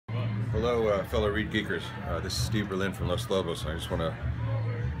Hello, fellow ReedGeekers. This is Steve Berlin from Los Lobos. I just want to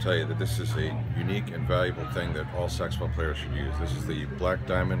tell you that this is a unique and valuable thing that all saxophone players should use. This is the Black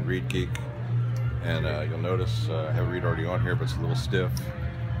Diamond ReedGeek, and you'll notice I have a reed already on here, but it's a little stiff.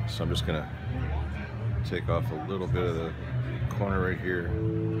 So I'm just going to take off a little bit of the corner right here.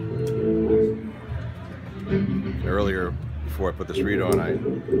 Earlier, before I put this reed on, I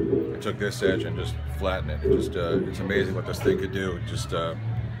took this edge and just flattened it. It's amazing what this thing could do.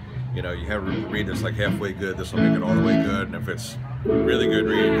 You know, you have a reed that's like halfway good, this will make it all the way good, and if it's really good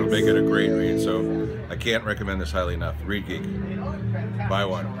reed, it'll make it a great reed. So I can't recommend this highly enough. ReedGeek, buy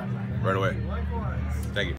one right away.